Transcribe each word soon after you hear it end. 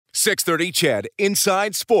630 CHED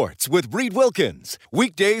Inside Sports with Reed Wilkins.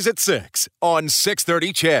 Weekdays at 6 on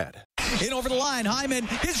 630 CHED. In over the line, Hyman,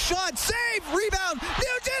 his shot, save, rebound,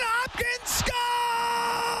 Nugent Hopkins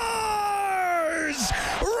scores!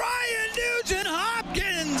 Ryan Nugent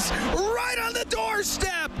Hopkins right on the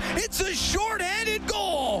doorstep. It's a shorthanded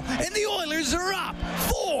goal, and the Oilers are up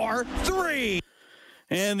 4-3.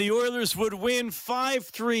 And the Oilers would win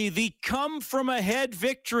 5-3. The come-from-ahead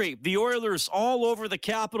victory. The Oilers all over the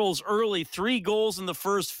Capitals early. 3 goals in the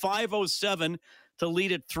first, 5:07 to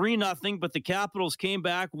lead it 3-0. But the Capitals came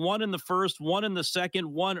back, 1 in the first, 1 in the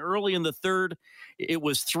second, 1 early in the third. It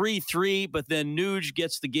was 3-3, but then Nuge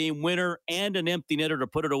gets the game winner and an empty netter to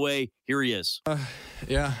put it away. Here he is. Like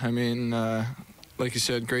you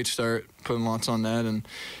said, great start, putting lots on net and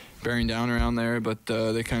bearing down around there, but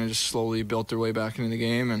they kind of just slowly built their way back into the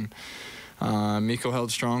game, and Mikko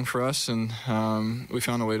held strong for us, and we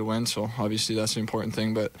found a way to win, so obviously that's the important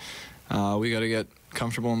thing, but we got to get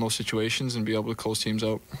comfortable in those situations and be able to close teams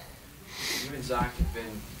out. You and Zach have been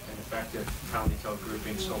an effective penalty kill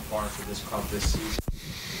grouping so far for this club this season.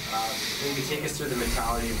 Maybe take us through the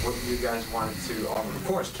mentality of what you guys wanted to, of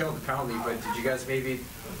course, kill the penalty, but did you guys maybe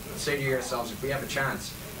say to yourselves, if we have a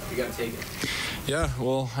chance, we got to take it? Yeah,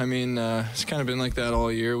 well, it's kind of been like that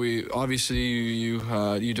all year. We obviously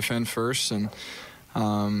you defend first and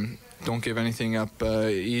don't give anything up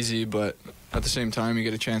easy, but at the same time you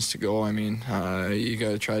get a chance to go. You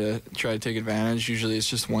got to try to take advantage. Usually it's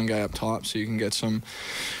just one guy up top, so you can get some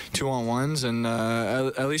 2-on-1s and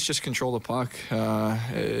at least just control the puck.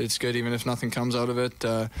 It's good even if nothing comes out of it.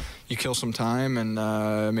 You kill some time and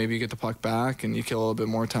maybe you get the puck back and you kill a little bit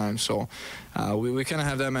more time. So we kind of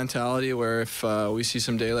have that mentality where if we see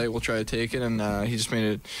some daylight, we'll try to take it. And he just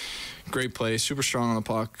made a great play, super strong on the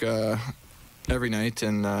puck every night,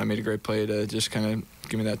 and made a great play to just kind of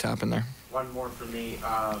give me that tap in there. One more for me.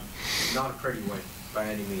 Not a pretty win by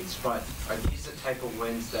any means, but are these the type of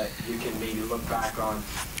wins that you can maybe look back on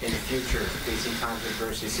in the future, facing times of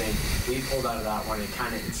adversity, saying we pulled out of that one? It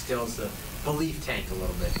kind of instills the belief tank a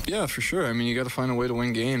little bit. Yeah, for sure. You got to find a way to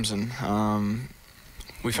win games, and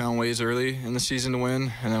we found ways early in the season to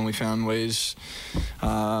win, and then we found ways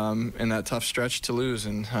in that tough stretch to lose.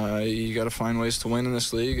 And you got to find ways to win in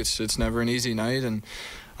this league. It's never an easy night, and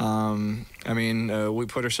we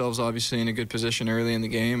put ourselves obviously in a good position early in the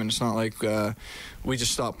game, and it's not like we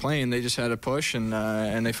just stopped playing. They just had a push,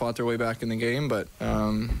 and they fought their way back in the game, but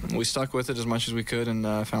we stuck with it as much as we could and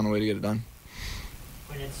found a way to get it done.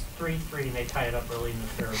 When it's 3-3 and they tie it up early in the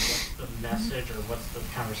third, what's the message or what's the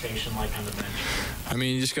conversation like on the bench?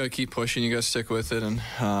 You just got to keep pushing. You got to stick with it, and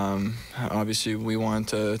obviously we want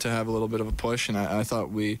to have a little bit of a push, and I thought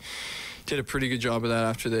we did a pretty good job of that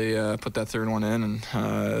after they put that third one in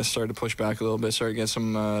and started to push back a little bit, started to get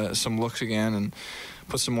some looks again and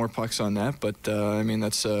put some more pucks on net. But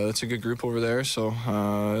that's a good group over there, so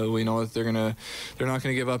we know that they're not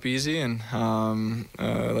gonna give up easy. And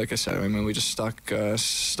like I said, we just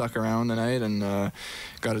stuck around tonight and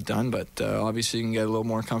got it done. But obviously you can get a little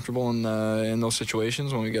more comfortable in those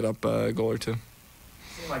situations when we get up a goal or two. It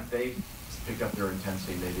seemed like they picked up their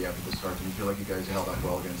intensity maybe after the start. Do you feel like you guys held up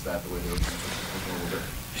well against that, the way they were trying to push a little bit?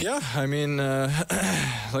 Yeah,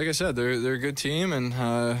 like I said, they're a good team and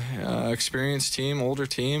experienced team, older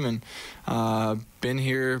team, and been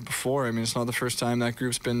here before. It's not the first time that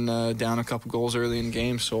group's been down a couple goals early in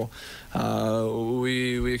games, so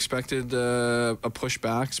we expected a push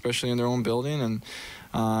back, especially in their own building,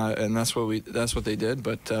 and that's what they did.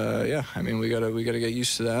 But we gotta get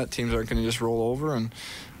used to that. Teams aren't going to just roll over, and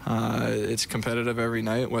it's competitive every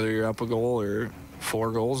night, whether you're up a goal or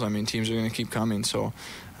 4 goals. Teams are going to keep coming. So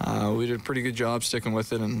we did a pretty good job sticking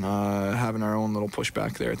with it and having our own little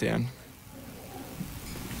pushback there at the end.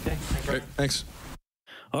 Okay, Great, thanks.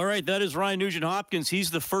 All right, that is Ryan Nugent-Hopkins. He's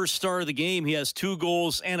the first star of the game. He has 2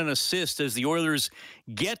 goals and an assist as the Oilers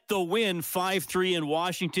get the win 5-3 in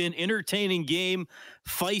Washington. Entertaining game,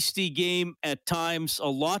 feisty game at times. A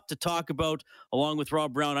lot to talk about. Along with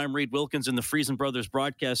Rob Brown, I'm Reed Wilkins in the Friesen Brothers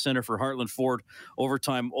Broadcast Center for Heartland Ford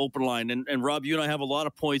Overtime Openline. And Rob, you and I have a lot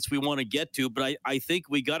of points we want to get to, but I think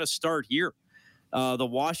we got to start here. The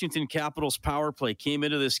Washington Capitals power play came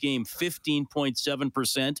into this game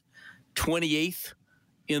 15.7%, 28th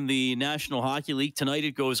in the National Hockey League. Tonight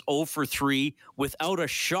it goes 0 for 3 without a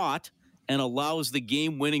shot and allows the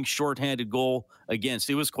game-winning shorthanded goal against.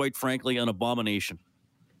 It was quite frankly an abomination.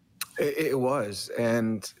 It was,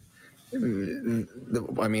 and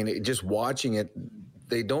just watching it,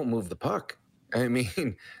 they don't move the puck.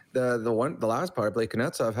 The last power play,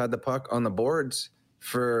 Kuznetsov had the puck on the boards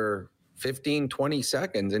for 15, 20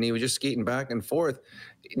 seconds, and he was just skating back and forth,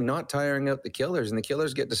 not tiring out the killers. And the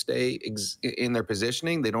killers get to stay in their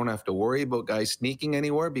positioning. They don't have to worry about guys sneaking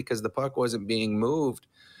anywhere because the puck wasn't being moved.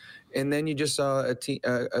 And then you just saw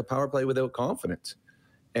a power play without confidence.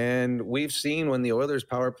 And we've seen when the Oilers'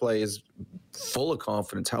 power play is full of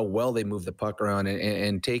confidence, how well they move the puck around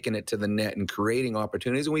and taking it to the net and creating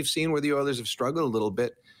opportunities. And we've seen where the Oilers have struggled a little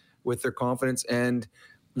bit with their confidence and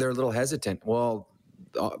they're a little hesitant. Well,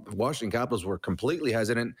 Washington Capitals were completely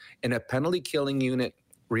hesitant, and a penalty-killing unit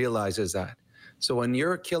realizes that. So when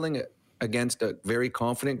you're killing against a very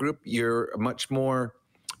confident group, you're much more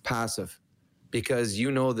passive, because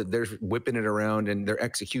you know that they're whipping it around and their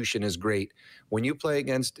execution is great. When you play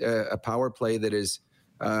against a power play that is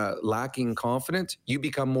lacking confidence, you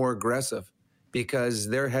become more aggressive because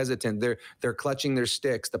they're hesitant. They're clutching their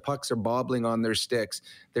sticks. The pucks are bobbling on their sticks.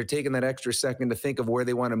 They're taking that extra second to think of where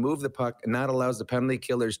they want to move the puck, and that allows the penalty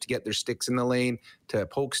killers to get their sticks in the lane, to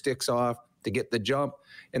poke sticks off, to get the jump.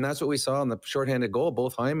 And that's what we saw in the shorthanded goal.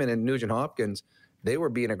 Both Hyman and Nugent Hopkins, they were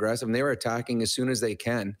being aggressive, and they were attacking as soon as they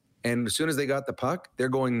can. And as soon as they got the puck, they're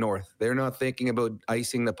going north. They're not thinking about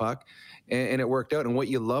icing the puck, and it worked out. And what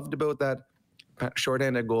you loved about that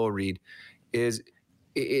shorthanded goal, Reed, is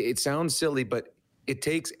it sounds silly, but it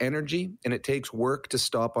takes energy and it takes work to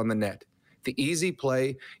stop on the net. The easy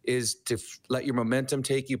play is to let your momentum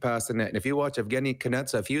take you past the net. And if you watch Evgeny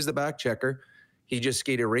Konetsov, if he was the back checker, he just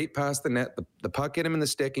skated right past the net. The puck hit him in the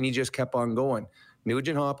stick, and he just kept on going.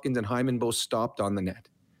 Nugent Hopkins and Hyman both stopped on the net,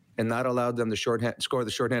 and that allowed them to score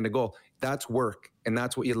the shorthanded goal. That's work, and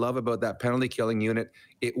that's what you love about that penalty-killing unit.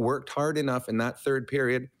 It worked hard enough in that third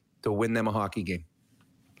period to win them a hockey game.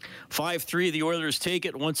 5-3, the Oilers take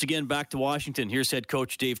it. Once again, back to Washington. Here's head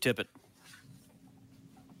coach Dave Tippett.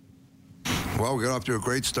 Well, we got off to a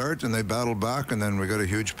great start, and they battled back, and then we got a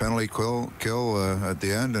huge penalty kill at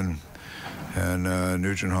the end, and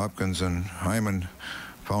Nugent Hopkins and Hyman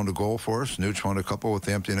found a goal for us. Nuge found a couple with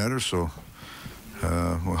the empty netters, so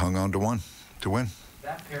we hung on to one to win.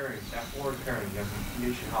 That pairing, that forward pairing of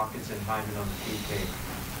Nugent Hopkins and Hyman on the PK,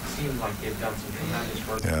 seems like they've done some tremendous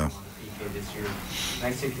work on the PK this year.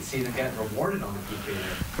 Nice to see them get rewarded on the PK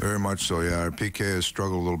there. Very much so, yeah. Our PK has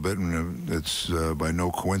struggled a little bit, and it's by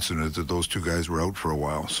no coincidence that those two guys were out for a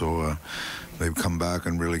while. So they've come back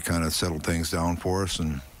and really kind of settled things down for us,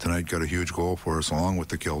 and tonight got a huge goal for us along with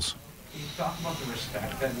the kills. Can you talk about the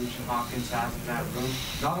respect that Nugent Hopkins has in that room?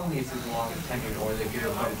 Not only is he long and tenured or the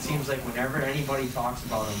gear, but it seems like whenever anybody talks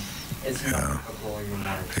about him, it's not a glowing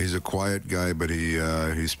remark. He's a quiet guy, but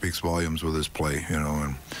he speaks volumes with his play, you know,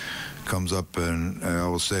 and comes up, and I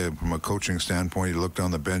will say from a coaching standpoint, you look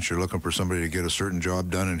down the bench, you're looking for somebody to get a certain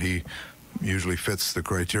job done, and he usually fits the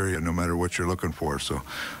criteria no matter what you're looking for. So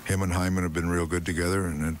him and Hyman have been real good together,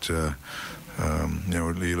 and it, you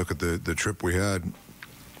know, you look at the trip we had,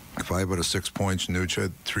 5 out of 6 points. Nuge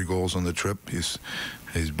had 3 goals on the trip. He's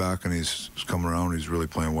back, and he's come around. He's really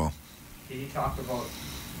playing well. Did you talk about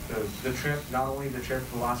the trip, not only the trip,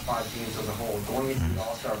 the last 5 games as a whole, going into the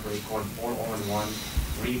All-Star break, going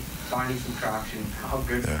 4-0-1, finding some traction? How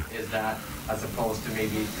good is that as opposed to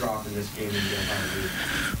maybe dropping this game and getting out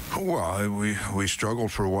of Well, we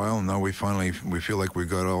struggled for a while, and now we feel like we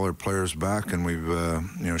got all our players back, and we've you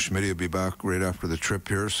know, Schmidt will be back right after the trip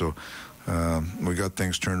here, so we got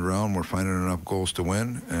things turned around. We're finding enough goals to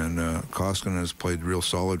win, and Koskinen has played real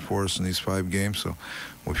solid for us in these 5 games, so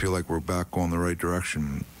we feel like we're back going the right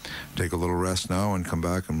direction. Take a little rest now and come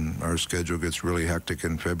back, and our schedule gets really hectic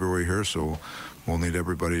in February here, so we'll need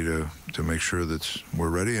everybody to make sure that we're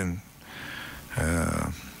ready. And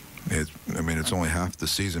I mean, it's only half the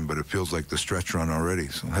season, but it feels like the stretch run already,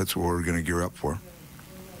 so that's what we're going to gear up for.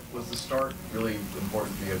 Was the start really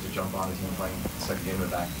important for you to jump on a team playing the second game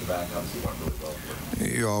of back-to-back? Obviously, went really well for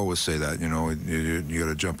you. You always say that, you know, you got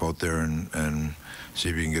to jump out there and see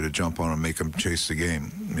if you can get a jump on and make them chase the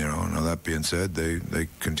game. You know, now that being said, they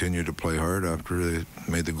continue to play hard after they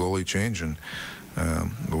made the goalie change, and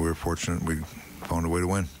but we were fortunate we found a way to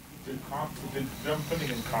win. Did them putting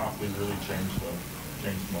in Copley really change the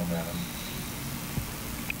momentum?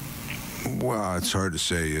 Well, it's hard to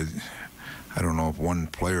say. I don't know if one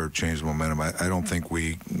player changed the momentum. I don't think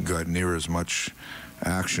we got near as much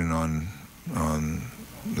action on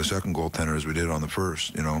the second goaltender as we did on the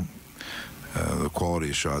first, you know, the quality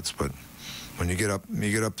of shots. But when you get up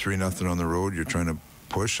 3-0 on the road, you're trying to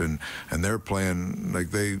push, and they're playing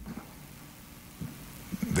like they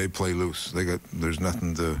play loose. There's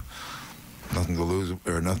nothing to lose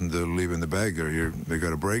or nothing to leave in the bag there. They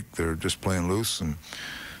got a break. They're just playing loose, and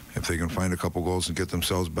if they can find a couple goals and get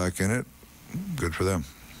themselves back in it, good for them.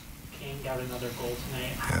 King got another goal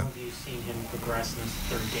tonight. How have you seen him progress in this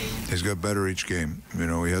third game? He's got better each game. You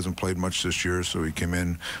know, he hasn't played much this year, so he came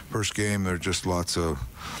in. First game, there are just lots of,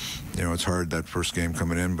 you know, it's hard that first game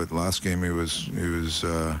coming in, but last game he was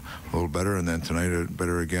a little better, and then tonight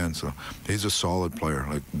better again. So he's a solid player.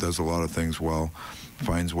 Like, does a lot of things well,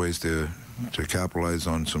 finds ways to capitalize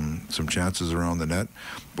on some chances around the net.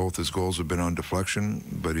 Both his goals have been on deflection,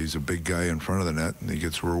 but he's a big guy in front of the net, and he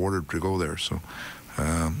gets rewarded to go there. So,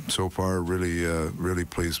 so far, really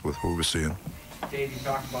pleased with what we're seeing. Dave, you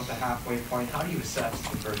talked about the halfway point. How do you assess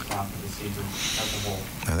the first half of the season as a whole?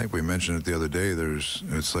 I think we mentioned it the other day.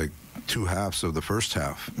 It's like two halves of the first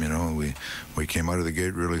half. You know, we came out of the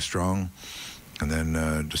gate really strong. And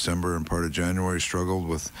then December and part of January struggled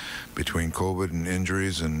with between COVID and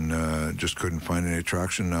injuries, and just couldn't find any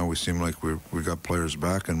traction. Now we seem like we got players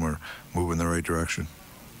back and we're moving in the right direction.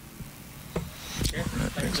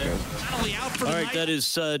 Thanks, guys. All right, that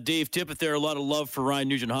is Dave Tippett there. A lot of love for Ryan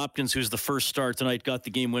Nugent-Hopkins, who's the first star tonight, got the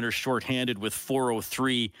game winner shorthanded with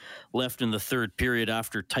 4:03 left in the third period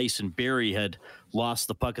after Tyson Barrie had lost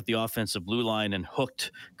the puck at the offensive blue line and hooked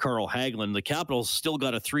Carl Hagelin. The Capitals still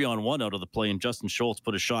got a 3-on-1 out of the play, and Justin Schultz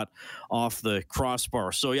put a shot off the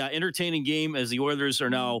crossbar. So, yeah, entertaining game as the Oilers are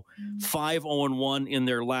now 5-0-1 in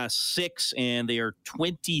their last 6, and they are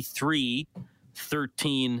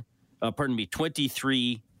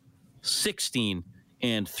 23-16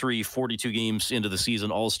 and 42 games into the season.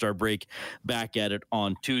 All-Star break, back at it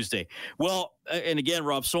on Tuesday. Well, and again,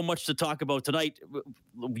 Rob, so much to talk about tonight.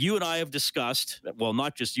 You and I have discussed, well,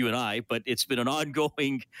 not just you and I, but it's been an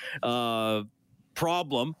ongoing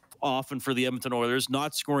problem often for the Edmonton Oilers,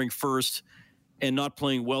 not scoring first and not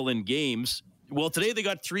playing well in games. Well, today they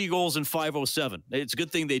got 3 goals in 5:07. It's a good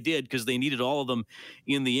thing they did because they needed all of them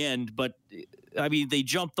in the end. But, I mean, they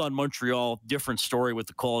jumped on Montreal. Different story with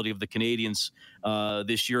the quality of the Canadians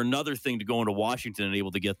this year. Another thing to go into Washington and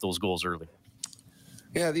able to get those goals early.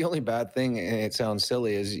 Yeah, the only bad thing, and it sounds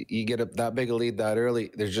silly, is you get that big a lead that early.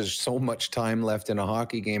 There's just so much time left in a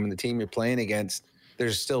hockey game, and the team you're playing against,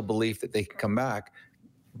 there's still belief that they can come back.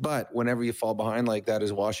 But whenever you fall behind like that,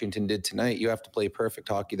 as Washington did tonight, you have to play perfect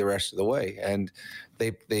hockey the rest of the way. And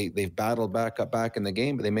they've battled got back in the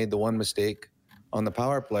game, but they made the one mistake on the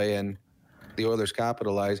power play, and the Oilers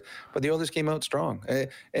capitalized. But the Oilers came out strong.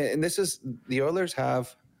 And the Oilers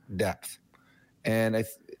have depth. And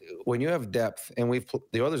when you have depth, and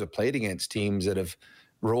the Oilers have played against teams that have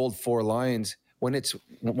rolled 4 lines, when it's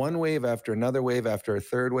one wave after another wave after a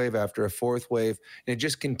third wave after a fourth wave, and it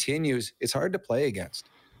just continues, it's hard to play against.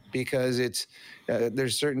 Because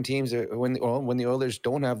there's certain teams that when the Oilers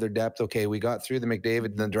don't have their depth, okay, we got through the McDavid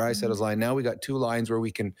and the Draisaitl line. Now we got 2 lines where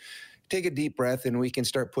we can take a deep breath and we can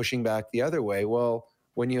start pushing back the other way. Well,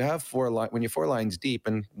 when you have 4 lines deep,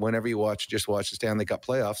 and whenever you watch the Stanley Cup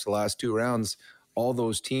playoffs, the last 2 rounds, all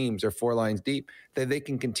those teams are 4 lines deep, that they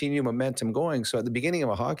can continue momentum going. So at the beginning of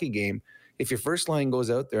a hockey game, if your first line goes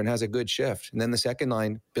out there and has a good shift, and then the second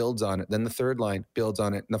line builds on it, then the third line builds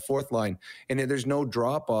on it, and the fourth line, and there's no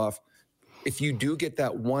drop-off, if you do get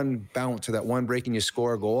that one bounce or that one break and you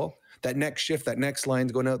score a goal, that next shift, that next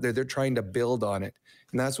line's going out there, they're trying to build on it.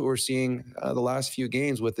 And that's what we're seeing the last few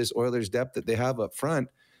games with this Oilers depth that they have up front.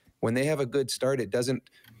 When they have a good start, it doesn't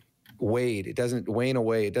wane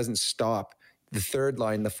away, it doesn't stop. The third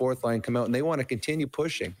line, the fourth line come out, and they want to continue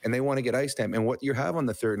pushing, and they want to get ice time. And what you have on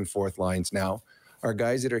the third and fourth lines now are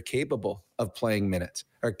guys that are capable of playing minutes,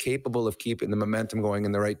 are capable of keeping the momentum going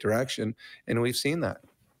in the right direction, and we've seen that.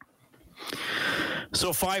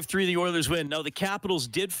 So 5-3, the Oilers win. Now, the Capitals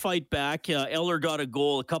did fight back. Eller got a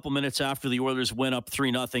goal a couple minutes after the Oilers went up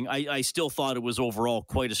 3-0. I still thought it was overall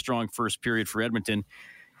quite a strong first period for Edmonton.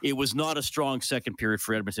 It was not a strong second period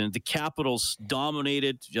for Edmonton. The Capitals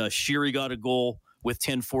dominated. Sheary got a goal with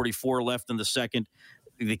 10:44 left in the second.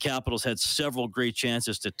 The Capitals had several great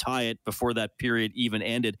chances to tie it before that period even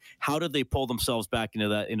ended. How did they pull themselves back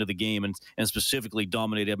into the game and specifically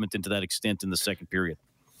dominate Edmonton to that extent in the second period?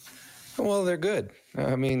 Well, they're good.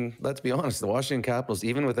 I mean, let's be honest. The Washington Capitals,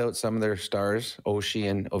 even without some of their stars, Oshie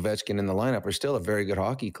and Ovechkin in the lineup, are still a very good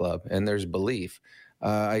hockey club, and there's belief.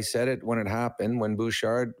 I said it when it happened, when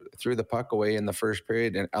Bouchard threw the puck away in the first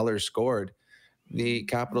period and Eller scored, the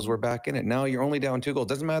Capitals were back in it. Now you're only down 2 goals.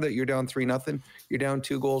 Doesn't matter that you're down 3-0. You're down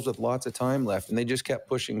 2 goals with lots of time left, and they just kept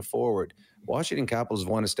pushing forward. Washington Capitals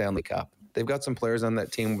won a Stanley Cup. They've got some players on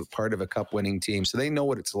that team, part of a cup-winning team, so they know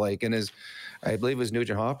what it's like. And I believe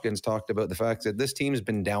Nugent-Hopkins talked about the fact that this team's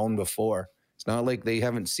been down before. It's not like they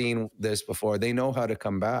haven't seen this before. They know how to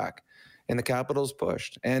come back, and the Capitals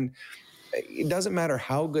pushed. And it doesn't matter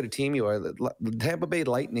how good a team you are. The Tampa Bay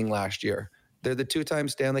Lightning last year, They're the 2-time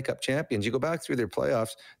Stanley Cup champions. You go back through their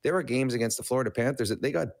playoffs, there were games against the Florida Panthers that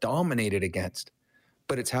they got dominated against.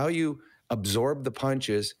 But it's how you absorb the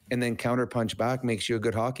punches and then counterpunch back makes you a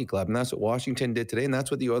good hockey club. And that's what Washington did today, and that's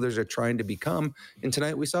what the Oilers are trying to become. And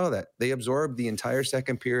tonight we saw that. They absorbed the entire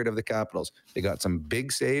second period of the Capitals. They got some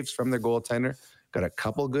big saves from their goaltender, got a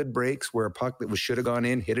couple good breaks where a puck that should have gone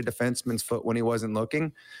in hit a defenseman's foot when he wasn't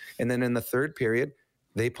looking. And then in the third period,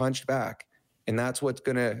 they punched back. And that's what's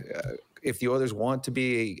going to, if the Oilers want to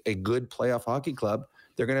be a good playoff hockey club,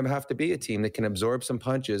 they're going to have to be a team that can absorb some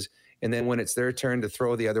punches. And then when it's their turn to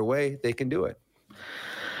throw the other way, they can do it.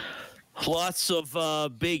 Lots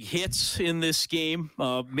of big hits in this game,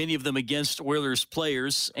 many of them against Oilers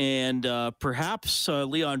players. And perhaps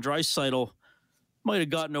Leon Draisaitl might have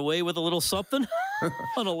gotten away with a little something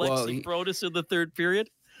on Alexi Brodus in the third period.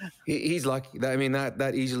 He's lucky. I mean,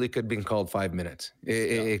 that easily could have been called 5 minutes.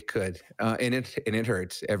 It could. And it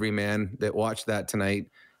hurts. Every man that watched that tonight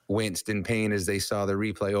winced in pain as they saw the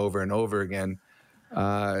replay over and over again.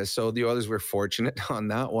 So the Oilers were fortunate on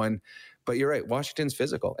that one. But you're right. Washington's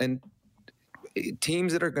physical. And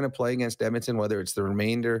teams that are going to play against Edmonton, whether it's the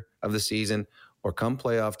remainder of the season or come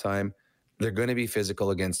playoff time, they're going to be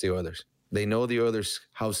physical against the Oilers. They know the Oilers,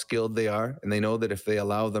 how skilled they are, and they know that if they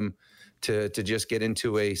allow them to just get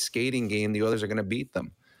into a skating game, the Oilers are going to beat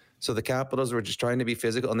them. So the Capitals were just trying to be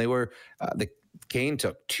physical, and they were Kane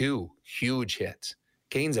took 2 huge hits.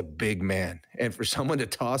 Kane's a big man, and for someone to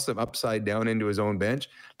toss him upside down into his own bench,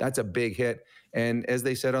 that's a big hit. And as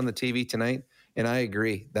they said on the TV tonight, and I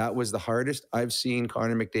agree, that was the hardest I've seen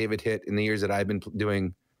Connor McDavid hit in the years that I've been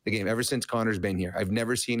doing the game, ever since Connor's been here. I've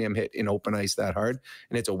never seen him hit in open ice that hard.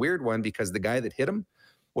 And it's a weird one because the guy that hit him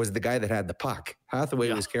was the guy that had the puck.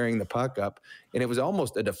 Hathaway was carrying the puck up, and it was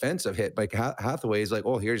almost a defensive hit. Like Hathaway is like,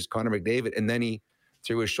 oh, here's Connor McDavid, and then he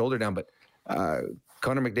threw his shoulder down. But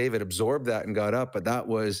Connor McDavid absorbed that and got up, but that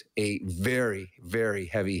was a very, very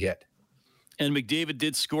heavy hit. And McDavid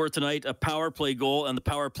did score tonight, a power play goal and the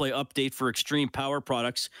power play update for Extreme Power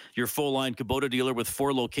Products, your full-line Kubota dealer with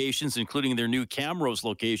 4 locations, including their new Camrose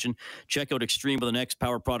location. Check out Extreme with an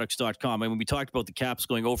XPowerProducts.com. And when we talked about the Caps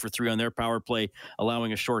going 0 for 3 on their power play,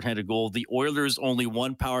 allowing a shorthanded goal, the Oilers only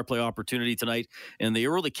 1 power play opportunity tonight, and they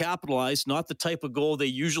really capitalized. Not the type of goal they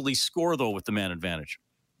usually score, though, with the man advantage.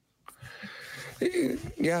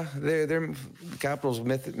 Yeah, they're Capitals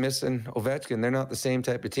missing Ovechkin. They're not the same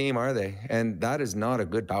type of team, are they? And that is not a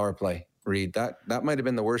good power play, Reed. That might have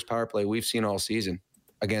been the worst power play we've seen all season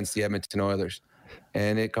against the Edmonton Oilers.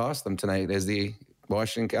 And it cost them tonight as the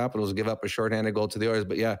Washington Capitals give up a shorthanded goal to the Oilers.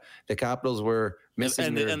 But yeah, the Capitals were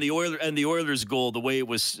missing and the Oilers goal, the way it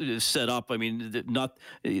was set up, I mean, not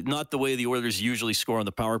the way the Oilers usually score on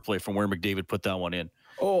the power play from where McDavid put that one in.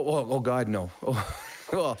 Oh God, no.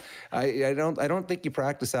 Well, I don't think you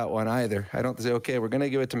practice that one either. I don't say, okay, we're going to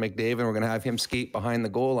give it to McDavid, and we're going to have him skate behind the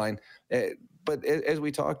goal line. But as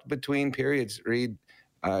we talked between periods, Reed,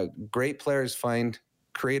 great players find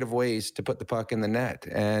creative ways to put the puck in the net.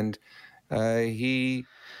 And he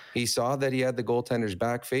saw that he had the goaltender's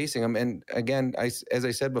back facing him. And again, as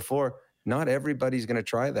I said before, not everybody's going to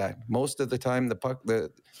try that. Most of the time,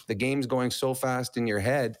 the game's going so fast in your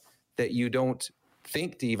head that you don't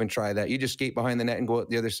think to even try that. You just skate behind the net and go out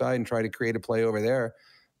the other side and try to create a play over there.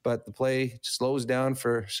 But the play slows down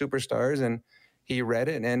for superstars, and he read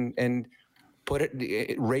it and put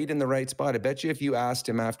it right in the right spot. I bet you if you asked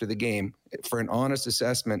him after the game for an honest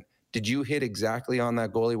assessment, did you hit exactly on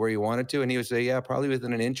that goalie where you wanted to? And he would say, yeah, probably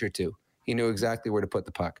within an inch or two. He knew exactly where to put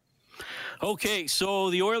the puck. Okay,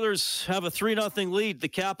 so the Oilers have a 3-0 lead. The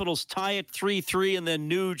Capitals tie it 3-3, and then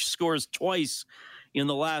Nuge scores twice in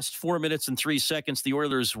the last 4 minutes and 3 seconds. The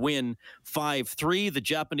Oilers win 5-3. The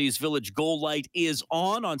Japanese Village goal light is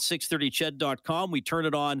on 630ched.com. We turn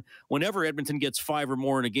it on whenever Edmonton gets 5 or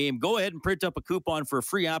more in a game. Go ahead and print up a coupon for a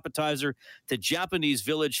free appetizer to Japanese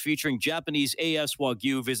Village featuring Japanese AS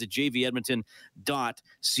Wagyu. Visit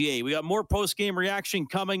jvedmonton.ca. We got more post-game reaction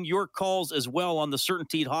coming. Your calls as well on the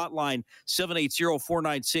CertainTeed hotline,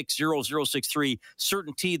 780-496-0063.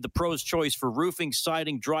 CertainTeed, the pro's choice for roofing,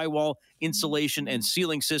 siding, drywall, insulation, and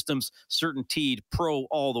ceiling systems. CertainTeed Pro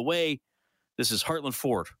all the way. This is Heartland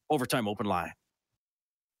Ford, Overtime Open Line.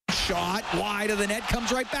 Shot wide of the net,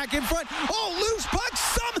 comes right back in front. Oh, loose puck.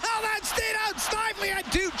 Somehow that stayed out. Snively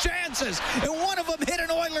had 2 chances, and one of them hit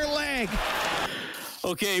an Oiler leg.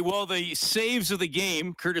 Okay, well, the saves of the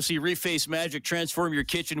game, courtesy Reface Magic. Transform your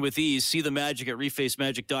kitchen with ease. See the magic at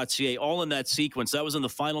refacemagic.ca. All in that sequence. That was in the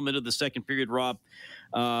final minute of the second period, Rob.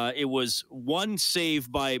 It was one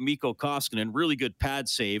save by Mikko Koskinen, really good pad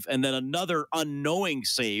save, and then another unknowing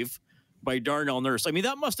save by Darnell Nurse. I mean,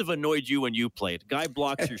 that must have annoyed you when you played. Guy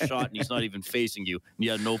blocks your shot and he's not even facing you. And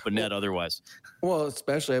you had an open net otherwise. Well,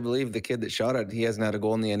 especially, I believe the kid that shot it, he hasn't had a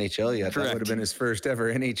goal in the NHL yet. Correct. That would have been his first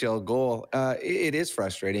ever NHL goal. It is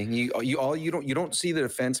frustrating. You don't see the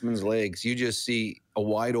defenseman's legs. You just see a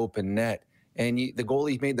wide open net. And the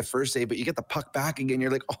goalie made the first save, but you get the puck back again.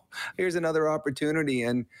 You're like, oh, here's another opportunity.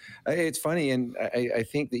 And it's funny. And I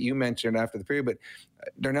think that you mentioned after the period, but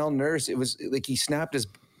Darnell Nurse, it was like he snapped his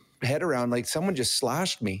head around like someone just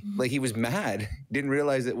slashed me. Like he was mad. Didn't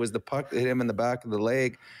realize it was the puck that hit him in the back of the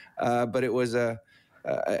leg. But it was a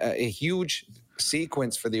huge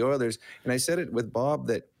sequence for the Oilers. And I said it with Bob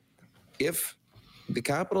that if the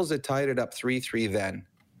Capitals had tied it up 3-3 then,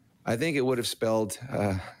 I think it would have spelled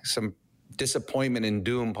some disappointment and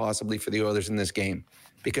doom possibly for the Oilers in this game,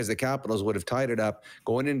 because the Capitals would have tied it up,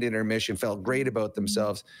 going into intermission, felt great about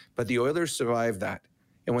themselves. But the Oilers survived that.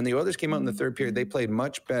 And when the Oilers came out in the third period, they played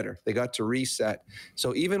much better. They got to reset.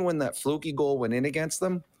 So even when that fluky goal went in against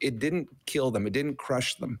them, it didn't kill them. It didn't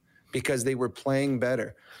crush them because they were playing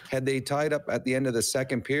better. Had they tied up at the end of the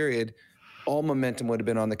second period, all momentum would have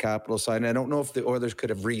been on the Capitals side. And I don't know if the Oilers could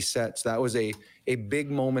have reset. So that was a big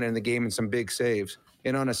moment in the game and some big saves.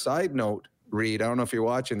 And on a side note, Reed, I don't know if you're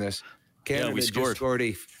watching this, Canada just scored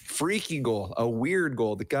a freaky goal, a weird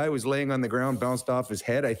goal. The guy was laying on the ground, bounced off his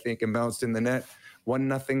head, I think, and bounced in the net.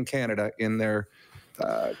 1-0 Canada in their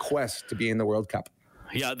quest to be in the World Cup.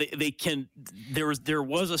 Yeah, they can. There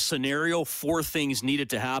was a scenario, 4 things needed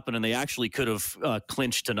to happen, and they actually could have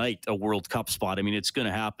clinched tonight a World Cup spot. I mean, it's going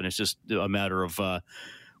to happen. It's just a matter of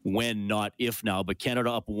when, not if now. But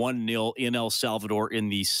Canada up 1-0 in El Salvador in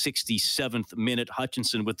the 67th minute.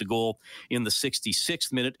 Hutchinson with the goal in the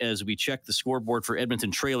 66th minute. As we check the scoreboard for Edmonton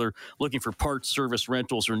Trailer, looking for parts, service,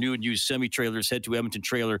 rentals, or new and used semi-trailers, head to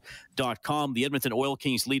edmontontrailer.com. The Edmonton Oil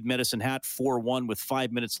Kings lead Medicine Hat 4-1 with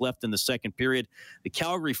 5 minutes left in the second period. The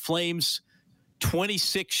Calgary Flames,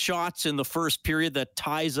 26 shots in the first period. That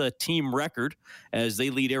ties a team record as they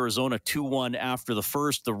lead Arizona 2-1 after the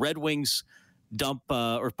first. The Red Wings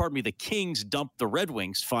the Kings dumped the Red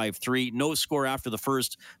Wings 5-3. No score after the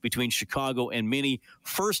first between Chicago and Minnie.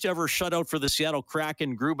 First ever shutout for the Seattle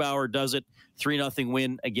Kraken. Grubauer does it. 3-0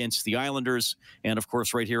 win against the Islanders. And, of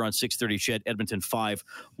course, right here on 630 CHED, Edmonton 5,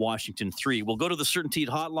 Washington 3. We'll go to the Certainteed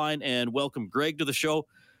Hotline and welcome Greg to the show.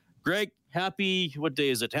 Greg, what day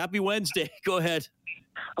is it? Happy Wednesday. Go ahead.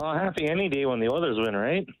 Happy any day when the Oilers win,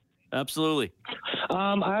 right? Absolutely.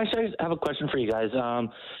 I actually have a question for you guys.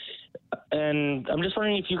 And I'm just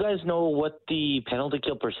wondering if you guys know what the penalty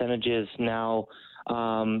kill percentage is now,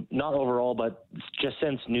 not overall, but just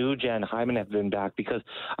since Nuge and Hyman have been back, because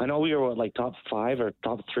I know we were top 5 or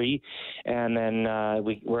top 3, and then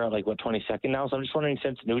we're at 22nd now. So I'm just wondering,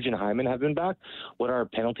 since Nuge and Hyman have been back, what our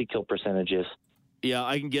penalty kill percentage is. Yeah,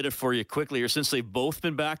 I can get it for you quickly. Or since they've both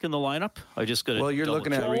been back in the lineup, I just got to. Well, you're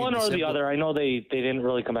looking at one or the other. I know they didn't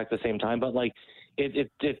really come back at the same time, but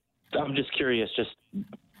I'm just curious.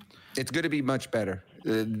 It's going to be much better.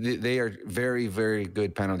 They are very, very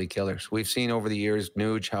good penalty killers. We've seen over the years,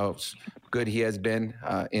 Nuge, how good he has been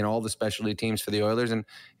in all the specialty teams for the Oilers, and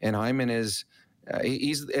Hyman is.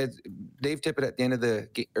 He's Dave Tippett at the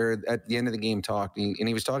end of the game talked, and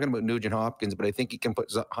he was talking about Nugent Hopkins, but I think he can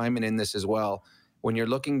put Hyman in this as well. When you're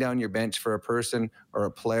looking down your bench for a person or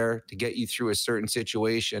a player to get you through a certain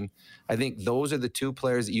situation, I think those are the 2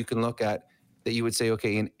 players that you can look at that you would say,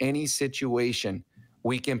 okay, in any situation,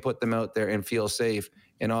 we can put them out there and feel safe.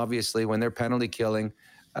 And obviously, when they're penalty killing,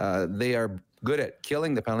 they are good at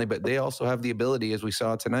killing the penalty, but they also have the ability, as we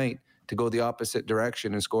saw tonight, to go the opposite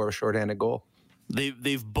direction and score a shorthanded goal.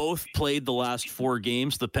 They've both played the last 4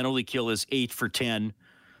 games. The penalty kill is 8 for 10,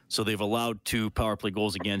 so they've allowed 2 power play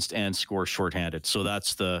goals against and score shorthanded. So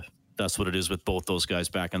that's what it is with both those guys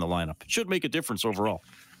back in the lineup. It should make a difference overall.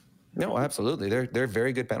 No, absolutely. They're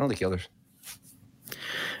very good penalty killers.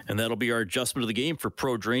 And that'll be our adjustment of the game for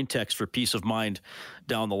Pro Drain Text for peace of mind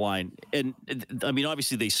down the line. And, I mean,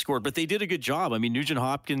 obviously they scored, but they did a good job. I mean, Nugent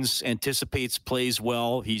Hopkins anticipates, plays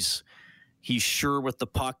well. He's sure with the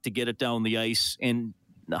puck to get it down the ice. And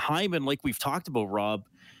Hyman, like we've talked about, Rob,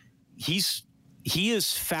 he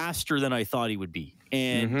is faster than I thought he would be.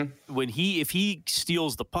 And if he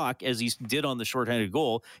steals the puck, as he did on the shorthanded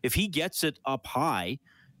goal, if he gets it up high,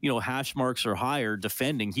 hash marks or higher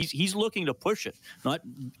defending, he's looking to push it.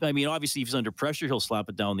 Obviously if he's under pressure, he'll slap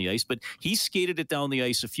it down the ice, but he skated it down the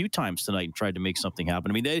ice a few times tonight and tried to make something happen.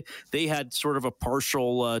 I mean, they had sort of a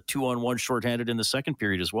partial 2-on-1 shorthanded in the second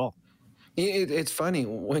period as well. It's funny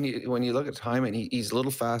when you look at Hyman, he's a little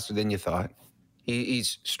faster than you thought.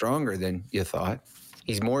 He's stronger than you thought.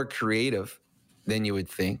 He's more creative. than you would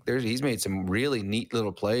think. He's made some really neat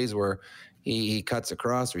little plays where he cuts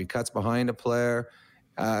across or he cuts behind a player.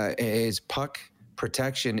 His puck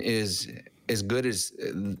protection is as good as,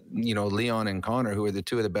 Leon and Connor, who are the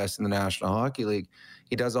two of the best in the National Hockey League.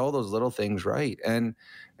 He does all those little things right. And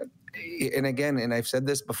again, and I've said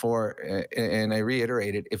this before, and I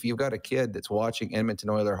reiterate it, if you've got a kid that's watching Edmonton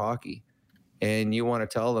Oilers hockey and you want to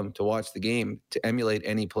tell them to watch the game to emulate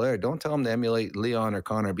any player, don't tell them to emulate Leon or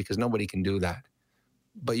Connor, because nobody can do that.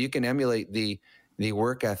 But you can emulate the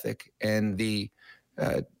work ethic and the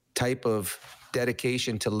type of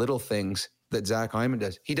dedication to little things that Zach Hyman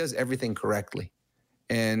does. He does everything correctly,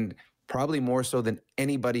 and probably more so than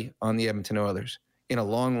anybody on the Edmonton Oilers in a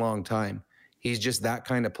long, long time. He's just that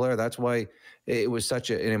kind of player. That's why it was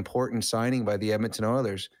such an important signing by the Edmonton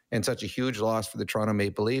Oilers and such a huge loss for the Toronto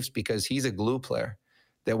Maple Leafs, because he's a glue player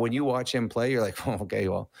that when you watch him play, you're like, oh, okay,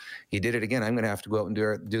 well, he did it again. I'm going to have to go out and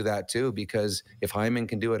do that too, because if Hyman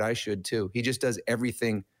can do it, I should too. He just does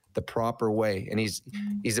everything the proper way. And he's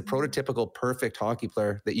a prototypical perfect hockey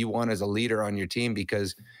player that you want as a leader on your team,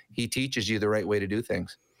 because he teaches you the right way to do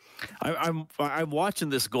things. I'm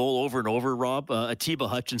watching this goal over and over, Rob. Atiba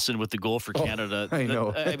Hutchinson with the goal for Canada. I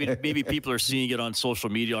know. I mean, maybe people are seeing it on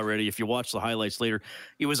social media already. If you watch the highlights later,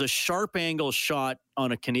 it was a sharp angle shot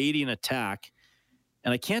on a Canadian attack,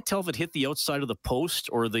 and I can't tell if it hit the outside of the post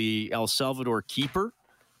or the El Salvador keeper.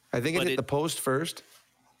 I think it hit the post first,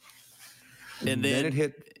 and then it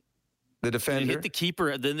hit the defender. It hit the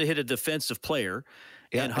keeper, then it hit a defensive player.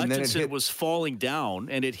 Yeah, and Hutchinson was falling down,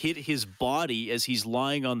 and it hit his body as he's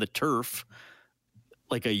lying on the turf,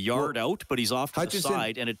 like a yard out, but he's off to the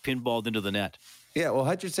side, and it pinballed into the net. Yeah, well,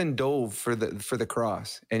 Hutchinson dove for the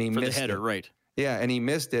cross, and he missed the header, right? Yeah, and he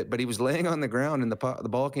missed it, but he was laying on the ground, and the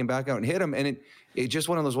ball came back out and hit him, and it just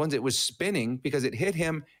one of those ones. It was spinning because it hit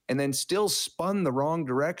him, and then still spun the wrong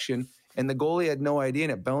direction, and the goalie had no idea,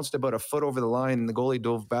 and it bounced about a foot over the line, and the goalie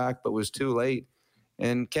dove back, but was too late.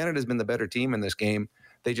 And Canada's been the better team in this game.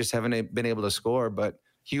 They just haven't been able to score, but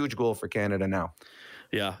huge goal for Canada now.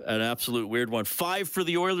 Yeah, an absolute weird one. 5 for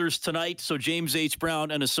the Oilers tonight. So James H.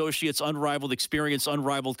 Brown and Associates, unrivaled experience,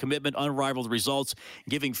 unrivaled commitment, unrivaled results,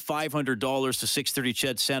 giving $500 to 630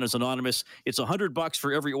 Ched Santa's Anonymous. It's $100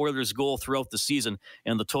 for every Oilers goal throughout the season,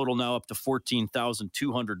 and the total now up to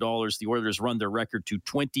 $14,200. The Oilers run their record to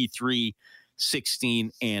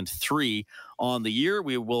 23-16-3 on the year.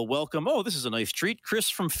 We will welcome, this is a nice treat, Chris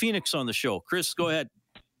from Phoenix on the show. Chris, go ahead.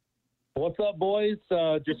 What's up, boys?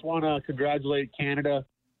 Just want to congratulate Canada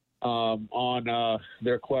on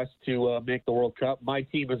their quest to make the World Cup. My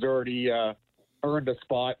team has already earned a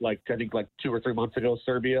spot, I think 2 or 3 months ago,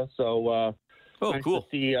 Serbia. So cool. To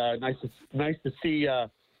see, nice to see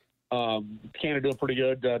Canada doing pretty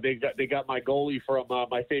good. They got my goalie from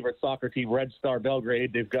my favorite soccer team, Red Star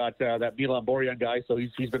Belgrade. They've got that Milan Borjan guy, so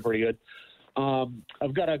he's been pretty good.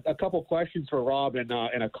 I've got a couple questions for Rob and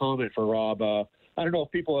a comment for Rob. I don't know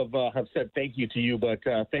if people have said thank you to you, but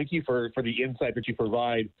thank you for the insight that you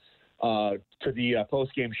provide to the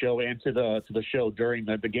post-game show and to the show during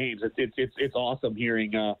the games. It's awesome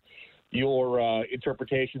hearing your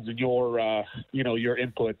interpretations and your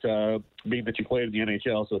input, being that you played in the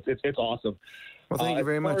NHL. So it's awesome. Well, thank you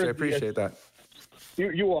very much. I appreciate that.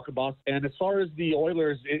 You're welcome, boss. And as far as the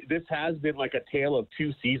Oilers, this has been like a tale of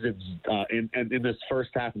 2 seasons in this first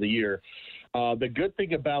half of the year. The good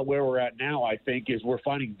thing about where we're at now, I think, is we're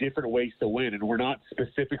finding different ways to win, and we're not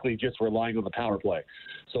specifically just relying on the power play.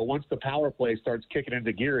 So once the power play starts kicking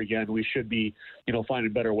into gear again, we should be,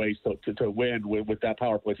 finding better ways to win with that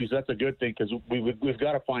power play. So that's a good thing, because we've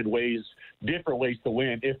got to find different ways to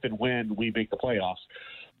win if and when we make the playoffs.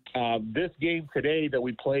 This game today that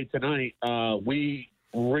we played tonight, we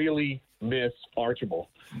really miss Archibald.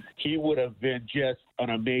 He would have been just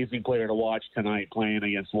an amazing player to watch tonight playing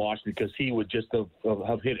against Washington, because he would just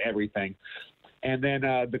have hit everything. And then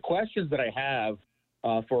the questions that I have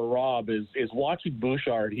for Rob is watching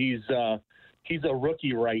Bouchard. He's a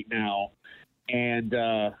rookie right now, and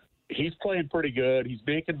he's playing pretty good. He's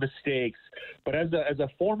making mistakes, but as a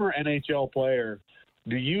former NHL player,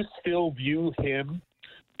 do you still view him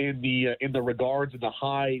in the regards and the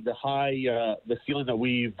ceiling that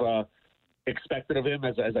we've expected of him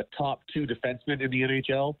as a top 2 defenseman in the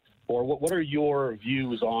NHL? Or what are your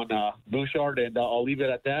views on Bouchard? And I'll leave it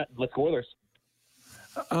at that. Let's go Oilers.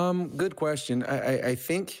 Good question. I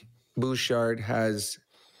think Bouchard has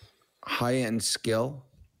high-end skill.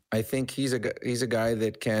 I think he's a guy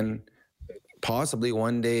that can possibly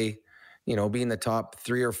one day, being the top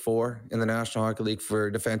 3 or 4 in the National Hockey League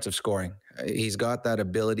for defensive scoring. He's got that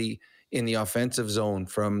ability in the offensive zone,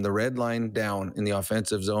 from the red line down in the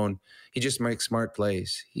offensive zone. He just makes smart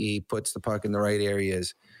plays. He puts the puck in the right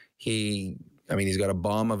areas. He's got a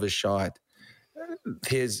bomb of a shot.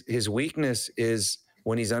 His weakness is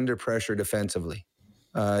when he's under pressure defensively.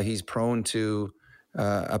 He's prone to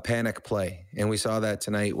a panic play. And we saw that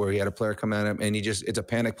tonight where he had a player come at him and it's a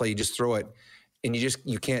panic play. You just throw it. And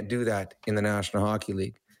you can't do that in the National Hockey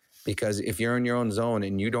League, because if you're in your own zone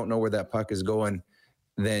and you don't know where that puck is going,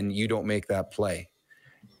 then you don't make that play.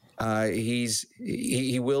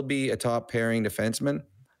 He will be a top pairing defenseman,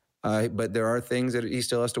 but there are things that he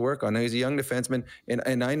still has to work on. Now, he's a young defenseman,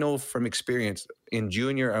 and I know from experience, in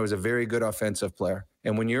junior, I was a very good offensive player.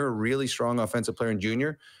 And when you're a really strong offensive player in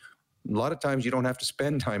junior, a lot of times you don't have to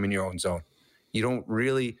spend time in your own zone. You don't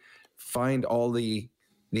really find all the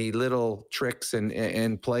little tricks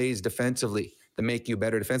and plays defensively that make you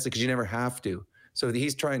better defensively, because you never have to. So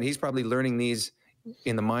he's probably learning these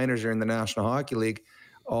in the minors or in the National Hockey League,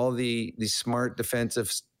 all the smart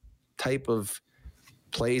defensive type of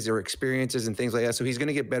plays or experiences and things like that. So he's going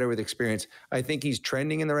to get better with experience. I think he's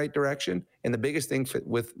trending in the right direction. And the biggest thing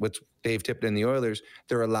with Dave Tippett and the Oilers,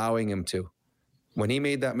 they're allowing him to. When he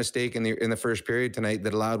made that mistake in the first period tonight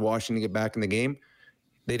that allowed Washington to get back in the game,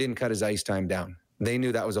 they didn't cut his ice time down. They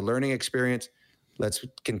knew that was a learning experience. Let's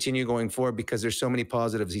continue going forward, because there's so many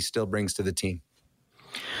positives he still brings to the team.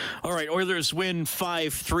 All right, Oilers win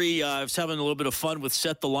 5-3. I was having a little bit of fun with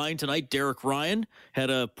Set the Line tonight. Derek Ryan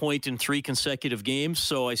had a point in 3 consecutive games,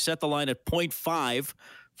 so I set the line at 0.5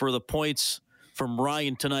 for the points from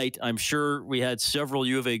Ryan tonight. I'm sure we had several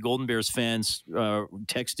U of A Golden Bears fans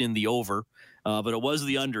text in the over, but it was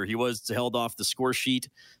the under. He was held off the score sheet.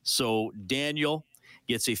 So Daniel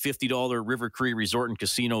gets a $50 River Cree Resort and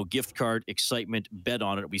Casino gift card. Excitement, bet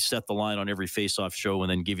on it. We set the line on every face-off show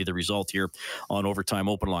and then give you the result here on Overtime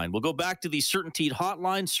Open Line. We'll go back to the CertainTeed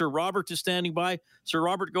hotline. Sir Robert is standing by. Sir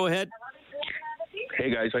Robert, go ahead.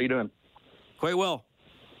 Hey guys, how you doing? Quite well.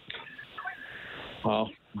 Well,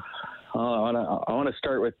 I want to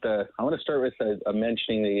start with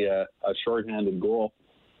mentioning the a shorthanded goal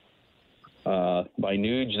by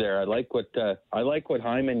Nuge there. I like what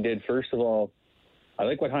Hyman did. First of all, I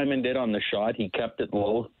like what Hyman did on the shot. He kept it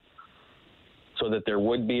low so that there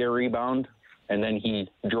would be a rebound, and then he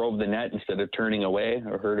drove the net instead of turning away.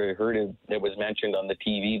 I heard it was mentioned on the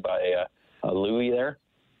TV by Louis there.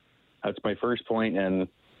 That's my first point. And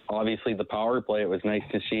obviously the power play. It was nice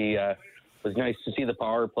to see. The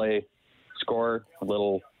power play score. A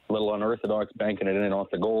little unorthodox, banking it in off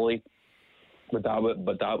the goalie, but that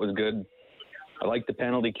was good. I like the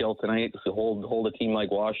penalty kill tonight to hold a team like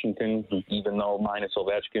Washington, even though minus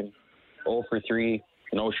Ovechkin. 0 for 3,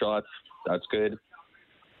 no shots. That's good.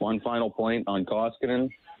 One final point on Koskinen.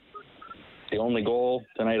 The only goal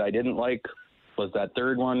tonight I didn't like was that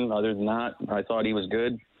third one. Other than that, I thought he was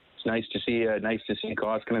good. It's nice to see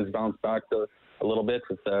Koskinen's bounce back a little bit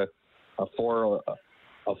with a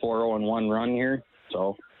 4-0-1 run here.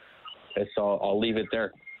 So I'll leave it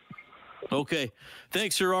there. Okay.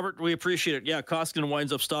 Thanks, Sir Robert. We appreciate it. Yeah, Koskinen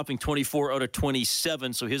winds up stopping 24 out of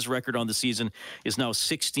 27, so his record on the season is now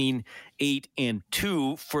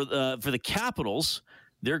 16-8-2. For the Capitals,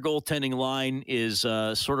 their goaltending line is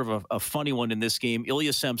sort of a funny one in this game.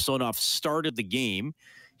 Ilya Samsonov started the game.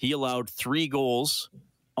 He allowed 3 goals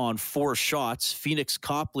on 4 shots. Phoenix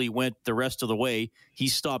Copley went the rest of the way. He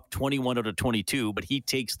stopped 21 out of 22, but he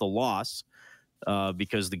takes the loss.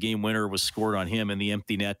 Because the game winner was scored on him and the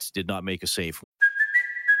empty net did not make a save.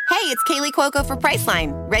 Hey, it's Kaylee Cuoco for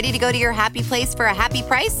Priceline. Ready to go to your happy place for a happy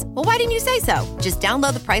price? Well, why didn't you say so? Just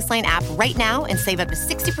download the Priceline app right now and save up to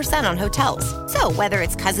 60% on hotels. So whether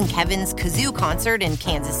it's Cousin Kevin's Kazoo Concert in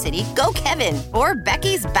Kansas City, go Kevin, or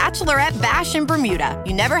Becky's Bachelorette Bash in Bermuda,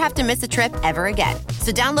 you never have to miss a trip ever again.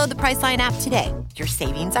 So download the Priceline app today. Your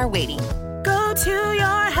savings are waiting. Go to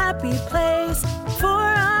your happy place for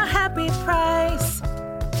a happy price.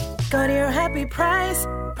 Go to your happy price,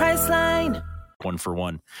 Priceline.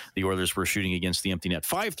 1-for-1. The Oilers were shooting against the empty net.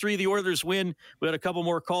 5-3, the Oilers win. We had a couple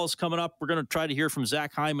more calls coming up. We're going to try to hear from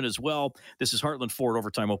Zach Hyman as well. This is Heartland Ford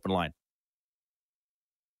Overtime Open Line.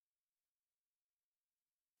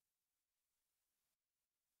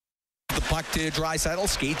 The puck to Draisaitl,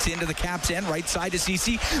 skates into the Caps end, right side to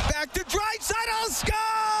CC, back to Draisaitl,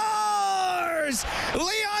 scores!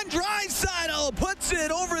 Leon Draisaitl puts it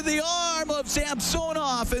over the arm of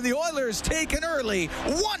Samsonov, and the Oilers take an early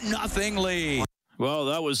 1-0 lead. Well,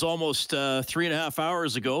 that was almost 3.5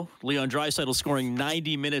 hours ago. Leon Draisaitl scoring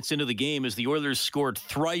 90 minutes into the game as the Oilers scored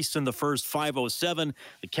thrice in the first 5:07.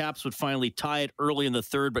 The Caps would finally tie it early in the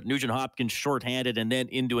third, but Nugent Hopkins shorthanded and then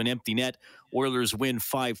into an empty net. Oilers win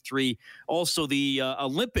 5-3. Also, the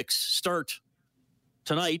Olympics start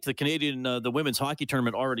tonight. The Canadian, the women's hockey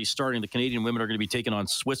tournament already starting. The Canadian women are going to be taking on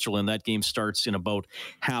Switzerland. That game starts in about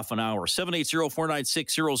half an hour.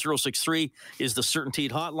 780-496-0063 is the Certainteed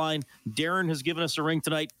hotline. Darren has given us a ring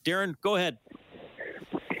tonight. Darren, go ahead.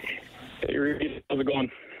 Hey, Rudy. How's it going?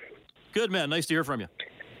 Good, man. Nice to hear from you.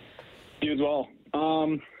 You as well.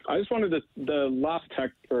 I just wanted to, the last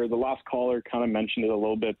caller kind of mentioned it a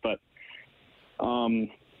little bit, but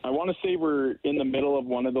I want to say we're in the middle of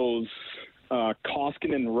one of those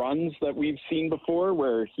Koskinen runs that we've seen before,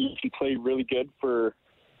 where he can play really good for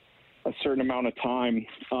a certain amount of time.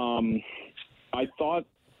 I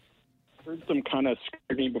heard some kind of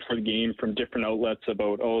scrutiny before the game from different outlets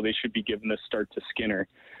about, they should be giving this start to Skinner.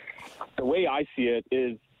 The way I see it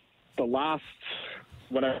is the last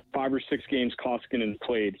 5 or 6 games Koskinen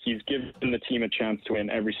played, he's given the team a chance to win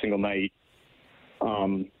every single night.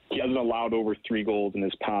 He hasn't allowed over 3 goals in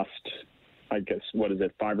his past, I guess,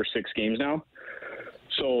 5 or 6 games now.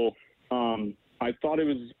 So I thought it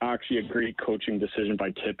was actually a great coaching decision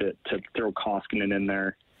by Tippett to throw Koskinen in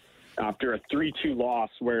there after a 3-2 loss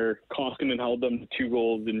where Koskinen held them to 2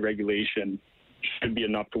 goals in regulation. Should be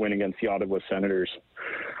enough to win against the Ottawa Senators.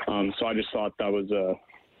 So I just thought that was a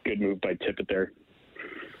good move by Tippett there.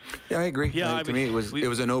 Yeah, I agree. To me, it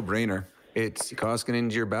was a no-brainer. It's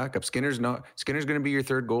Koskinen's your backup. Skinner's going to be your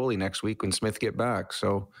third goalie next week when Smith get back.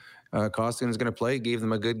 So Koskinen's going to play. Gave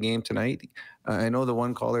them a good game tonight. I know the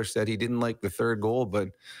one caller said he didn't like the third goal,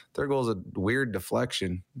 but third goal is a weird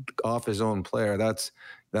deflection off his own player. That's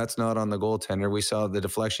not on the goaltender. We saw the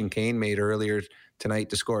deflection Kane made earlier tonight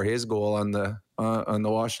to score his goal on the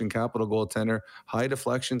Washington Capitol goaltender. High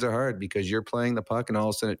deflections are hard because you're playing the puck and all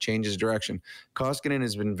of a sudden it changes direction. Koskinen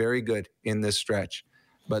has been very good in this stretch,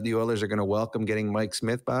 but the Oilers are going to welcome getting Mike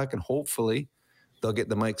Smith back, and hopefully they'll get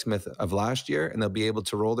the Mike Smith of last year, and they'll be able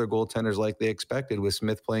to roll their goaltenders like they expected with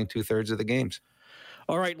Smith playing 2/3 of the games.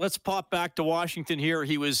 All right, let's pop back to Washington here.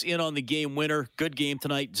 He was in on the game winner. Good game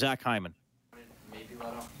tonight, Zach Hyman. Maybe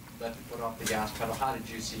let the foot off the gas pedal. How did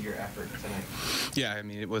you see your effort tonight? Yeah, I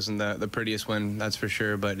mean, it wasn't the prettiest win, that's for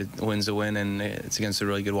sure, but a win's a win, and it's against a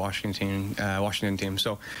really good Washington team.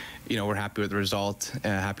 So, we're happy with the result,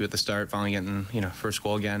 happy with the start, finally getting, first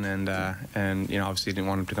goal again, and obviously didn't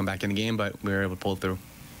want him to come back in the game, but we were able to pull it through.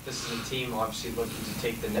 This is a team obviously looking to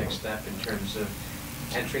take the next step in terms of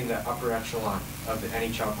entering the upper echelon of the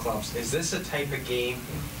NHL clubs. Is this a type of game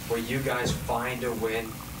where you guys find a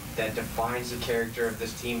win that defines the character of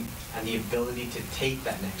this team and the ability to take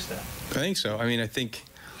that next step? I think so. I mean, I think,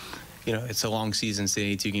 it's a long season. It's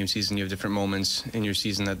the 82-game season. You have different moments in your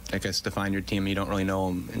season that, I guess, define your team. You don't really know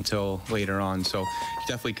them until later on. So, you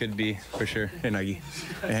definitely could be, for sure, an Nuggie.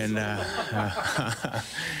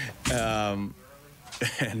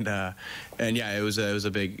 And yeah, it was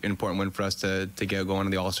a big, important win for us to get going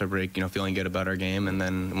to the All-Star break, feeling good about our game. And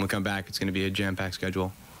then when we come back, it's going to be a jam-packed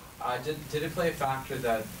schedule. Did it play a factor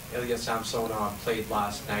that Ilya Samsonov played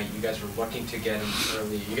last night? You guys were looking to get him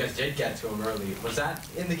early. You guys did get to him early. Was that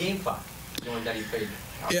in the game plan, knowing that he played?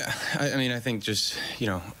 Yeah, I mean, I think just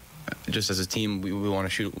as a team, we want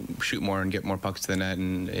to shoot more and get more pucks to the net,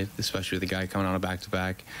 and especially with the guy coming on a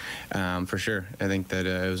back-to-back, for sure. I think that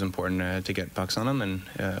it was important to get pucks on him, and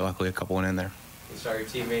luckily a couple went in there. You saw your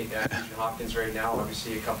teammate, Nugent Hopkins, right now.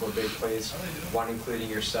 Obviously, a couple of big plays, one including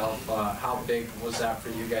yourself. How big was that for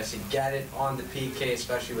you guys to get it on the PK,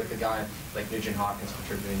 especially with a guy like Nugent Hopkins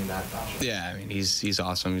contributing in that fashion? Yeah, I mean, he's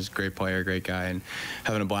awesome. He's a great player, great guy, and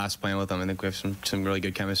having a blast playing with him. I think we have some really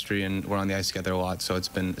good chemistry, and we're on the ice together a lot. So it's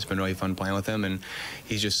been really fun playing with him, and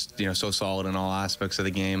he's just so solid in all aspects of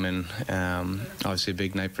the game. And obviously, a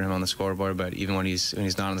big night for him on the scoreboard. But even when he's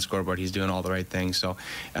not on the scoreboard, he's doing all the right things. So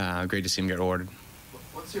great to see him get rewarded.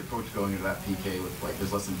 What's your approach going into that PK with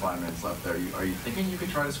there's less than 5 minutes left there? Are you thinking you could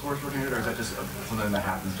try to score short-handed, or is that just something that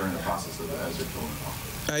happens during the process of as you're filling it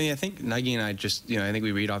off? I mean, I think Nagy and I just I think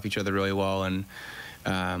we read off each other really well, and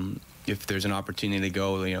if there's an opportunity to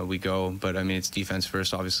go, we go. But I mean, it's defense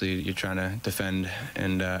first. Obviously, you're trying to defend,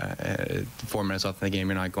 and 4 minutes left in the game,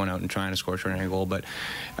 you're not going out and trying to score a short-handed goal. But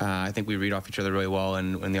I think we read off each other really well,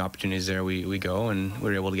 and when the opportunity is there, we go, and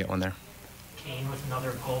we're able to get one there. Kane with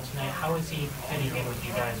another goal tonight. How is he fitting in with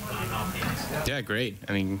you guys being off the ice? Yeah, great.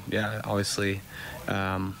 I mean, yeah, obviously,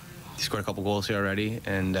 he scored a couple goals here already,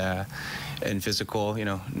 and physical. You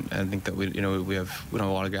know, I think that we have a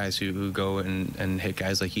lot of guys who go and hit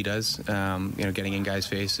guys like he does. You know, getting in guys'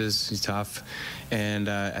 faces, he's tough, and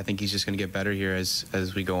I think he's just going to get better here as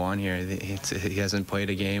we go on here. He hasn't played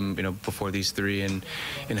a game, you know, before these three in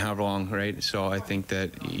however long, right? So I think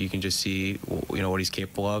that you can just see, you know, what he's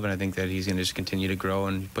capable of, and I think that he's going to just continue to grow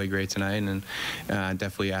and play great tonight, and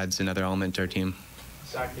definitely adds another element to our team.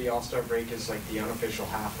 Zach, the All-Star break is like the unofficial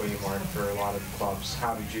halfway mark for a lot of clubs.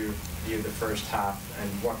 How did you view the first half, and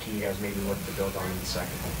what can you guys maybe look to build on in the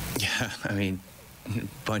second half? Yeah, I mean, a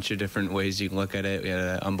bunch of different ways you can look at it. We had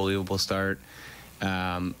an unbelievable start,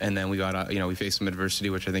 and then we got, we faced some adversity,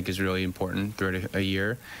 which I think is really important throughout a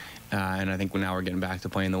year. And I think now we're getting back to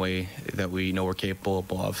playing the way that we know we're capable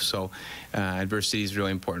of. So adversity is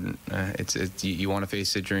really important. You want to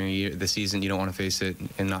face it during the season. You don't want to face it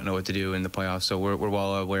and not know what to do in the playoffs. So we're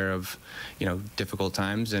well aware of, you know, difficult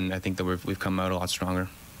times, and I think that we've come out a lot stronger.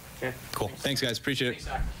 Okay. Cool. Thanks, guys. Appreciate it.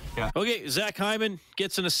 Yeah. Okay, Zach Hyman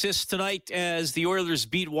gets an assist tonight as the Oilers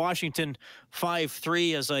beat Washington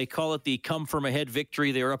 5-3, as I call it, the come-from-ahead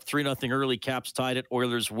victory. They were up 3-0 early. Caps tied it.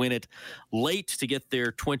 Oilers win it late to get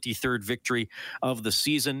their 23rd victory of the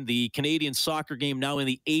season. The Canadian soccer game now in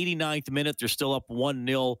the 89th minute. They're still up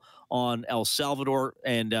 1-0 on El Salvador,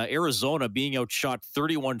 and Arizona being outshot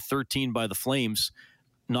 31-13 by the Flames.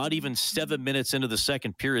 Not even 7 minutes into the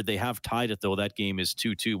second period. They have tied it, though. That game is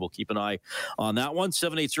 2-2. We'll keep an eye on that one.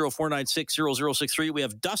 780-496-0063. We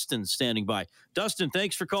have Dustin standing by. Dustin,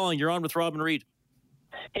 thanks for calling. You're on with Robin Reed.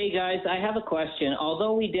 Hey, guys, I have a question.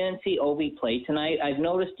 Although we didn't see Ovi play tonight, I've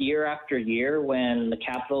noticed year after year when the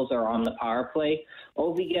Capitals are on the power play,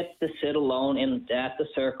 Ovi gets to sit alone at the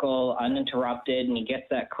circle, uninterrupted, and he gets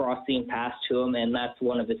that cross-seam pass to him, and that's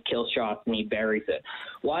one of his kill shots, and he buries it.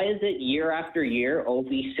 Why is it year after year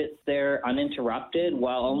Ovi sits there uninterrupted,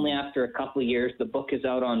 while only after a couple of years the book is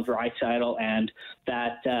out on Draisaitl, and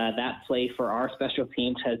that play for our special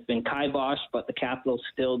teams has been kiboshed, but the Capitals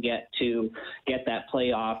still get to get that play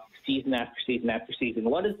off season after season after season?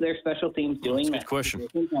 What is their special teams doing That's a good question.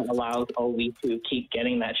 that allows Ovi to keep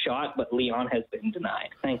getting that shot, but Leon has been denied?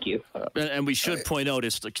 Thank you. And we should point out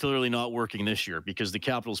it's clearly not working this year, because the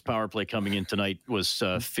Capitals' power play coming in tonight was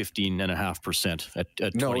 15.5% at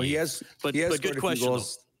 20. No, he has good question.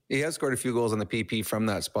 Goals. He has scored a few goals on the PP from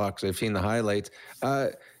that spot, because I've seen the highlights.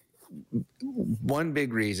 One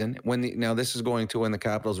big reason now this is going to when the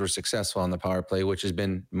Capitals were successful on the power play, which has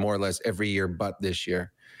been more or less every year but this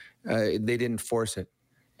year. They didn't force it,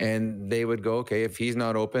 and they would go, okay, if he's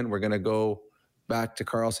not open, we're going to go back to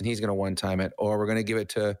Carlson. He's going to one-time it, or we're going to give it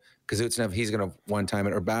to Kazutsnev. He's going to one-time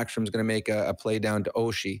it, or Backstrom's going to make a play down to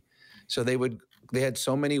Oshie. So they had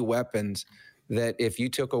so many weapons that if you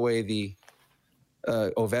took away the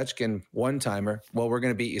Ovechkin one-timer, well, we're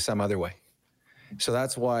going to beat you some other way. So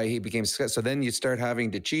that's why he became successful. So then you start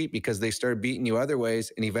having to cheat because they start beating you other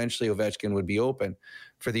ways, and eventually Ovechkin would be open.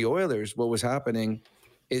 For the Oilers, what was happening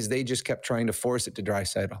is they just kept trying to force it to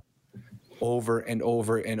Draisaitl over and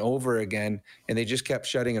over and over again, and they just kept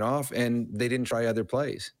shutting it off, and they didn't try other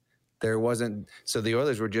plays. So the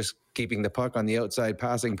Oilers were just keeping the puck on the outside,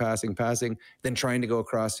 passing, then trying to go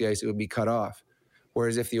across the ice, it would be cut off.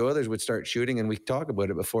 Whereas if the Oilers would start shooting, and we talked about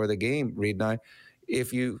it before the game, Reed and I,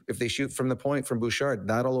 if they shoot from the point from Bouchard,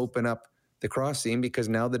 that'll open up the cross seam, because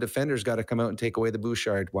now the defender's got to come out and take away the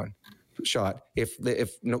Bouchard shot. If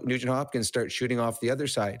Nugent Hopkins starts shooting off the other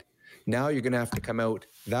side, now you're going to have to come out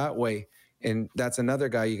that way, and that's another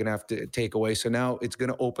guy you're going to have to take away. So now it's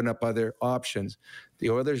going to open up other options.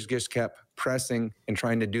 The Oilers just kept pressing and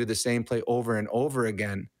trying to do the same play over and over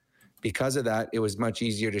again. Because of that, it was much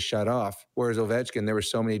easier to shut off. Whereas Ovechkin, there were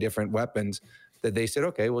so many different weapons that they said,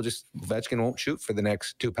 okay, Ovechkin won't shoot for the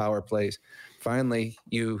next two power plays. Finally,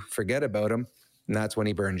 you forget about him, and that's when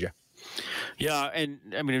he burns you. Yeah, and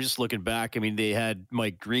I mean, just looking back, I mean, they had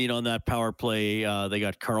Mike Green on that power play. They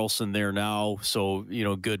got Carlson there now, so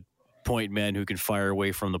good point man who can fire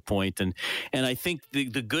away from the point. And I think the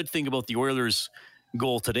good thing about the Oilers'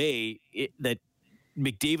 goal today that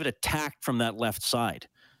McDavid attacked from that left side,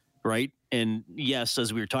 right? And yes,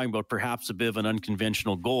 as we were talking about, perhaps a bit of an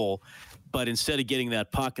unconventional goal, but instead of getting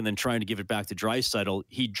that puck and then trying to give it back to Draisaitl,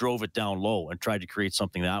 he drove it down low and tried to create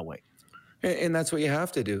something that way. And that's what you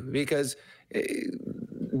have to do, because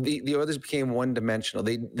the Oilers became one-dimensional.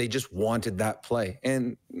 They just wanted that play.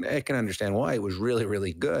 And I can understand why. It was really,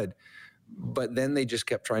 really good. But then they just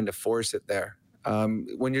kept trying to force it there.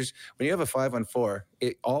 When you have a 5-on-4,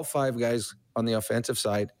 all five guys on the offensive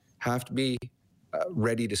side have to be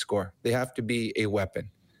ready to score. They have to be a weapon.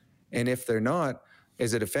 And if they're not,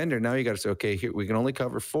 as a defender, now you got to say, okay, here we can only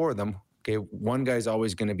cover four of them. Okay, one guy's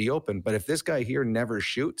always going to be open. But if this guy here never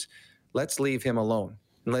shoots, let's leave him alone.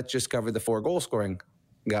 And let's just cover the 4 goal-scoring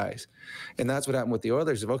guys. And that's what happened with the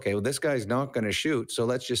Oilers. Okay, well, this guy's not going to shoot, so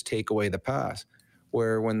let's just take away the pass.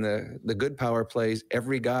 Where when the good power plays,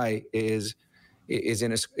 every guy is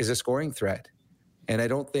a scoring threat. And I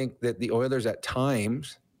don't think that the Oilers at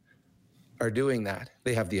times are doing that.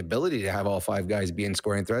 They have the ability to have all 5 guys be in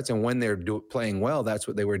scoring threats, and when they're playing well, that's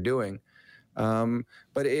what they were doing.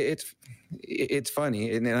 But it's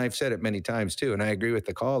funny, and I've said it many times too, and I agree with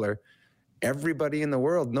the caller. Everybody in the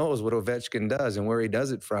world knows what Ovechkin does and where he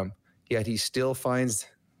does it from, yet he still finds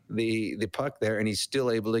the puck there, and he's still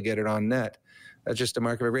able to get it on net. That's just a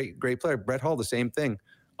mark of a great player. Brett Hull, the same thing.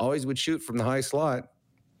 Always would shoot from the high slot,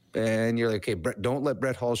 and you're like, okay, Brett, don't let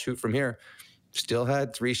Brett Hull shoot from here. Still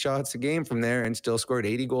had 3 shots a game from there and still scored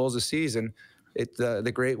 80 goals a season.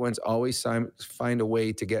 The great ones always find a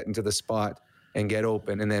way to get into the spot and get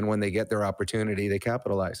open, and then when they get their opportunity, they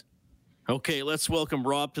capitalize. Okay, let's welcome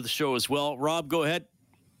Rob to the show as well. Rob, go ahead.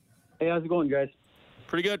 Hey, how's it going, guys?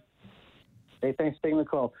 Pretty good. Hey, thanks for taking the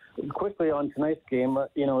call. Quickly on tonight's game, I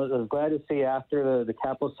was glad to see after the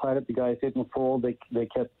Capitals tied up, the guys didn't fold. They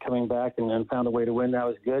kept coming back and found a way to win. That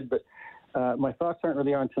was good. But my thoughts aren't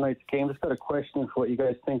really on tonight's game. Just got a question for what you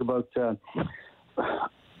guys think about.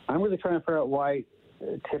 I'm really trying to figure out why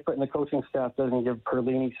Tippett and the coaching staff doesn't give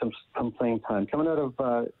Perlini some playing time. Coming out of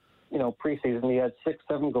preseason, he had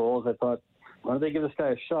 6-7 goals. I thought, why don't they give this guy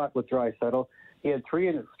a shot with Draisaitl? He had 3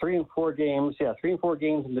 and 4 games. Yeah, 3 and 4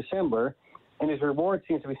 games in December. And his reward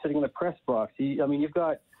seems to be sitting in the press box. You've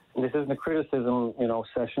got, and this isn't a criticism,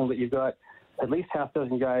 session, but you've got at least half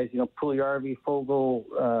dozen guys, Puljujarvi,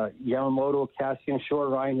 Foegele, Yamamoto, Cassian, Shore,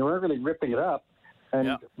 Ryan, who aren't really ripping it up.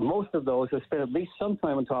 And most of those have spent at least some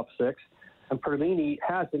time in top 6. And Perlini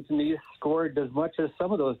hasn't, and he's scored as much as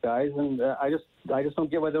some of those guys. And I just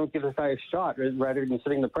don't get why they don't give this guy a shot rather than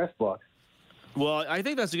sitting in the press box. Well, I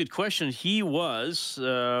think that's a good question. He was,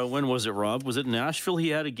 when was it, Rob? Was it Nashville? He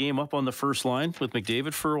had a game up on the first line with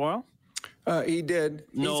McDavid for a while? He did.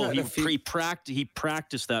 No, he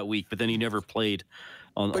practiced that week, but then he never played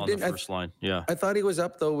on the first line. Yeah. I thought he was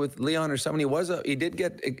up, though, with Leon or somebody. He did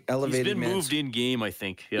get elevated. He's been moved in game, I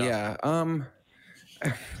think. Yeah. I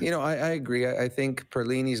agree. I think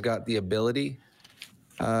Perlini's got the ability.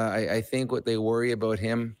 I think what they worry about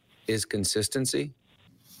him is consistency.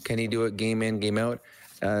 Can he do it game in, game out?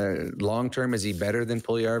 Long term, is he better than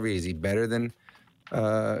Puljujarvi? Is he better than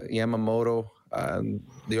Yamamoto?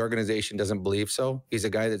 The organization doesn't believe so. He's a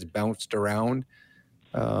guy that's bounced around.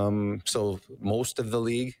 So most of the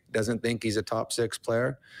league doesn't think he's a top 6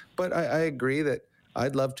 player. But I agree that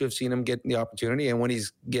I'd love to have seen him get the opportunity. And when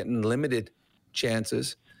he's getting limited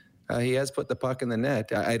chances, he has put the puck in the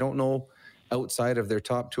net. I don't know outside of their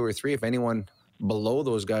top 2 or 3 if anyone below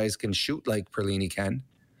those guys can shoot like Perlini can.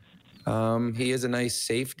 He is a nice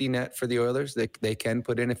safety net for the Oilers that they can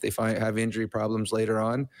put in if they have injury problems later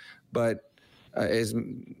on. But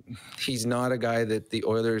he's not a guy that the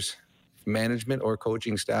Oilers management or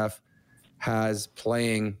coaching staff has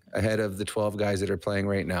playing ahead of the 12 guys that are playing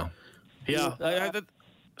right now. Yeah.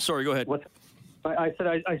 Sorry, go ahead. I said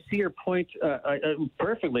I see your point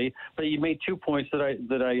perfectly, but you made 2 points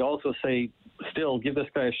that I also say still give this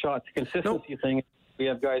guy a shot. The consistency thing, we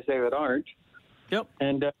have guys there that aren't. Yep.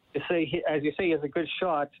 And as you say, he has a good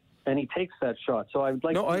shot, and he takes that shot. So I would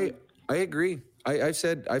like. No, I agree. I've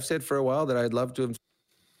said for a while that I'd love to have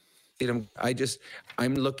seen him.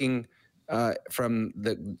 I'm looking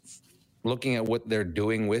looking at what they're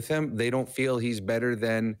doing with him. They don't feel he's better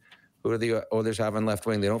than who the Oilers have on left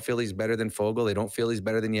wing. They don't feel he's better than Foegele. They don't feel he's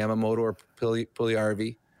better than Yamamoto or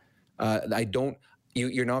Puljujarvi.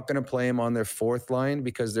 You're not going to play him on their 4th line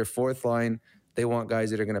because their 4th line, they want guys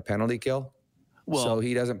that are going to penalty kill. Well, so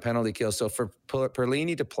he doesn't penalty kill. So for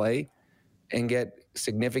Perlini to play and get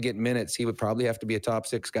significant minutes, he would probably have to be a top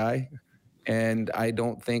 6 guy. And I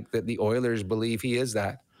don't think that the Oilers believe he is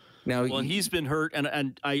that. Now, he's been hurt,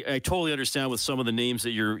 and I totally understand with some of the names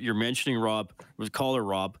that you're mentioning, Rob, with caller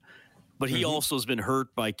Rob, but he also has been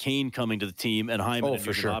hurt by Kane coming to the team and Hyman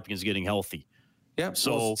and Hopkins getting healthy. Yeah,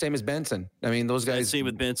 so same as Benson. I mean, those guys. Same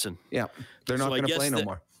with Benson. Yeah, they're not going to play no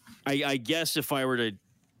more. I guess if I were to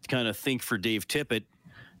kind of think for Dave Tippett,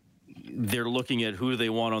 they're looking at who they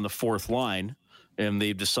want on the 4th line, and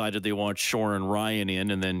they've decided they want Shore and Ryan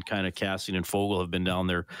in, and then kind of Cassian and Foegele have been down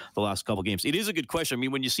there the last couple games. It is a good question. I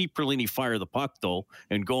mean, when you see Perlini fire the puck, though,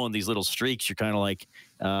 and go on these little streaks, you're kind of like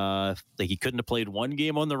he couldn't have played one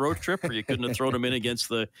game on the road trip, or you couldn't have thrown him in against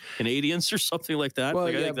the Canadians or something like that. Well,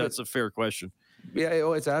 I think that's a fair question. Yeah,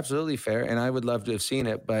 oh, it's absolutely fair, and I would love to have seen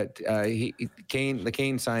it. But the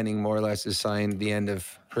Kane signing more or less has signed the end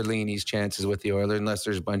of Perlini's chances with the Oilers, unless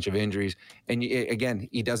there's a bunch of injuries. And again,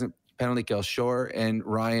 he doesn't penalty kill. Shore and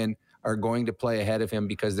Ryan are going to play ahead of him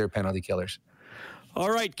because they're penalty killers.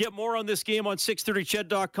 All right, get more on this game on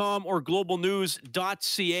 630ched.com or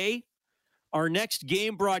globalnews.ca. Our next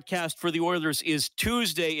game broadcast for the Oilers is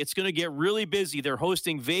Tuesday. It's going to get really busy. They're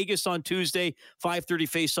hosting Vegas on Tuesday, 5:30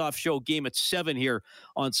 face-off show, game at 7 here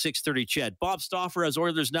on 630 Ched. Bob Stauffer has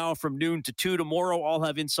Oilers Now from noon to 2 tomorrow. I'll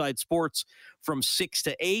have Inside Sports from 6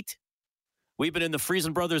 to 8. We've been in the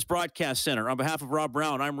Friesen Brothers Broadcast Center. On behalf of Rob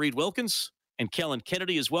Brown, I'm Reed Wilkins and Kellen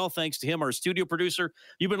Kennedy as well. Thanks to him, our studio producer.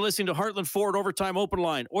 You've been listening to Heartland Ford Overtime Open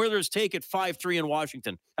Line. Oilers take it 5-3 in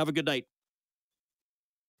Washington. Have a good night.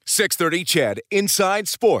 630 Ched Inside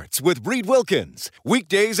Sports with Reed Wilkins.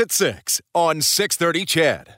 Weekdays at 6 on 630 Ched.